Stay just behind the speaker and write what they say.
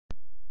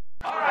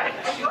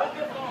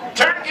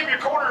Turn and give your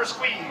corner a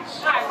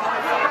squeeze.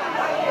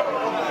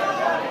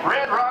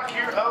 Red Rock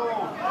here.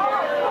 Oh.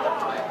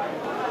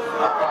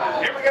 All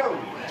right, here we go.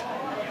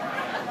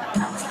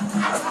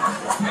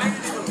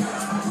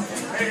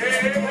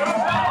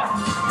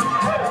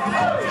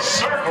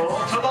 Circle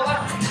to the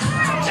left.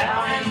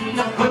 Down in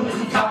the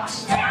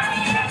boondocks. Down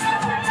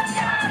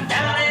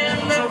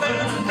in the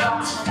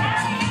boondocks.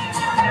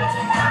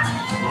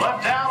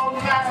 Left down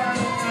now.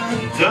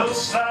 Go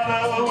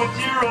side with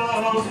your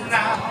road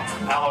now.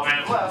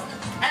 Alabama left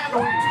and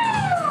we.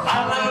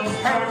 I love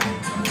her.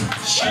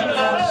 She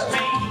loves me.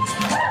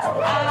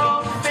 I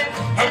don't fit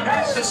in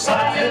her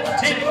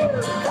society.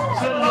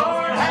 So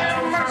Lord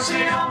have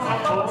mercy on my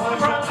boy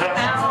from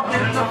down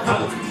in the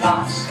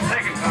boondocks.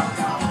 Take it, Tom.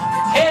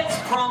 Heads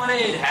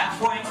promenade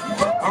halfway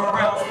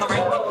around the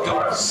ring.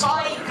 Go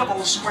side,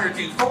 couple square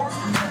to four.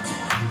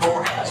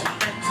 Four hands are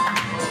in.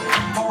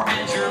 Four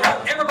hands are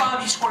out.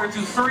 Everybody square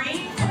to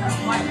three.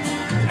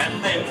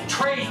 And then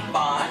trade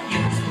by.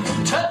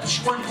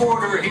 Touch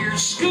 1/4 here.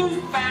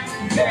 Scoot back.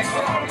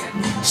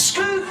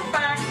 Scoot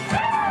back.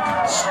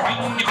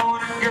 Swing the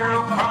corner,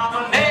 girl,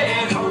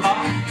 promenade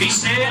along. He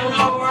said,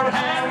 Lord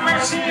have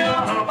mercy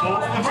on a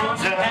boy from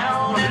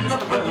down in the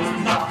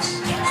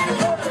boondocks.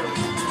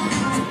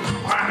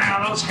 Right now,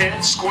 those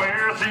heads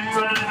square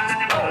through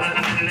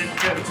and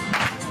go.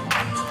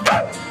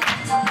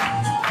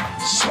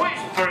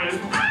 Swing through.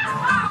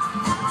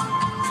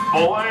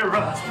 Boy,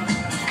 run.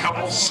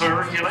 Couple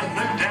circulate,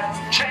 move down,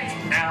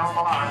 chain down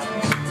the line.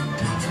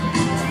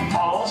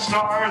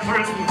 All-star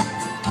through.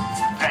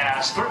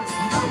 Pass through.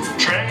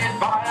 Trade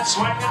by and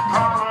swing and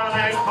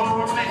promenade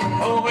for me.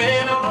 Oh, may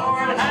the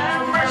Lord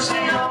have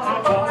mercy on a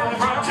boy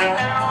from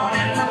down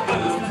in the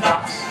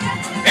boondocks.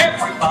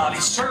 Everybody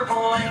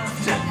circle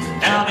left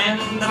down in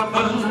the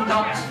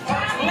boondocks.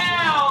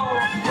 Now,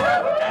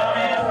 down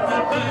in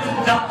the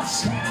boondocks.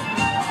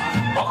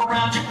 Walk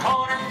around your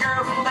corner,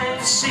 girl, let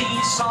the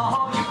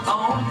seesaw you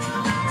on.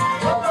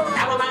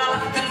 Alabama,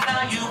 and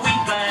now you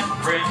eat that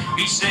bread.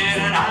 He said,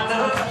 and I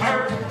love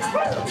her.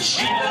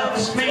 She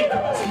loves me.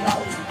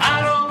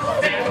 I don't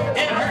fit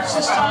in her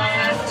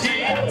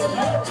society.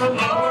 The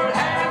Lord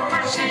have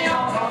mercy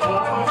on the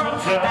boy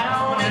from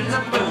down in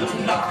the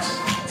boondocks.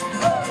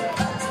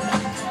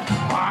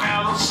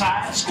 Wild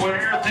side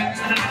square thing,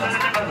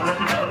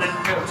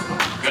 go.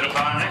 Gonna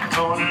find that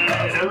corner,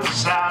 little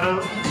side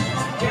up.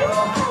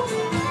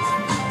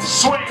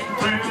 Swing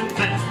through the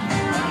thing,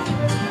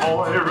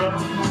 boy, run.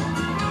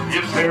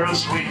 If they're a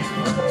sweet,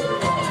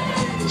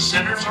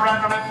 center's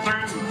right on that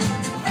through.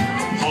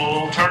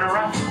 Full turn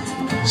around,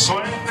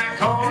 swing that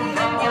corner.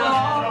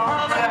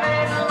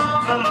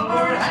 The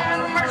Lord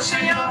have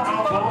mercy on a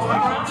boy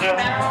from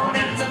down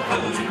in the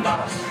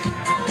boondocks.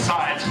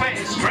 Side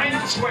space,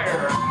 grand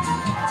square.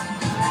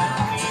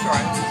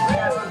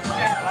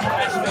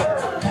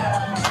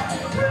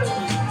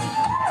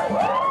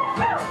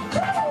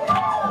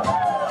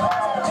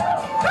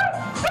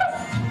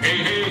 Hey,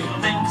 hey,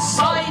 then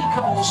side,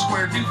 couple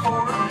square to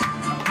four.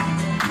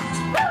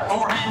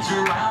 Four hands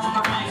around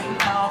the ring,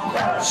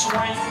 now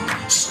swing.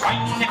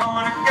 Swing the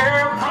corner,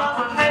 girl,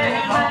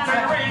 promenade on the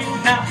ring.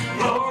 Now,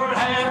 Lord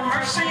have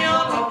mercy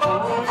on the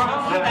boy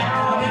from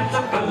down in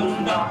the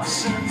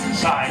boondocks.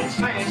 Side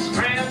space,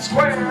 grand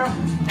square.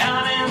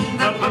 Down in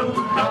the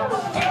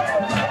boondocks.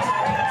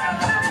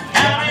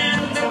 Down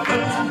in the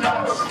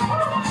boondocks.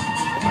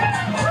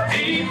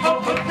 People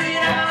put me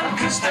down,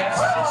 'cause that's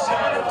the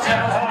side of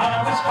town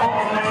I was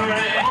born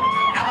in.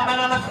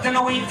 Alabama left and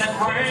away that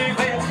way,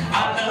 well, I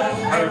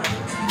love her.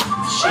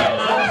 She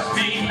loves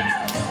me.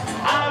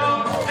 I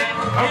don't fit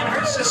in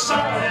her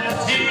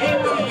society.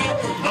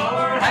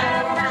 Lord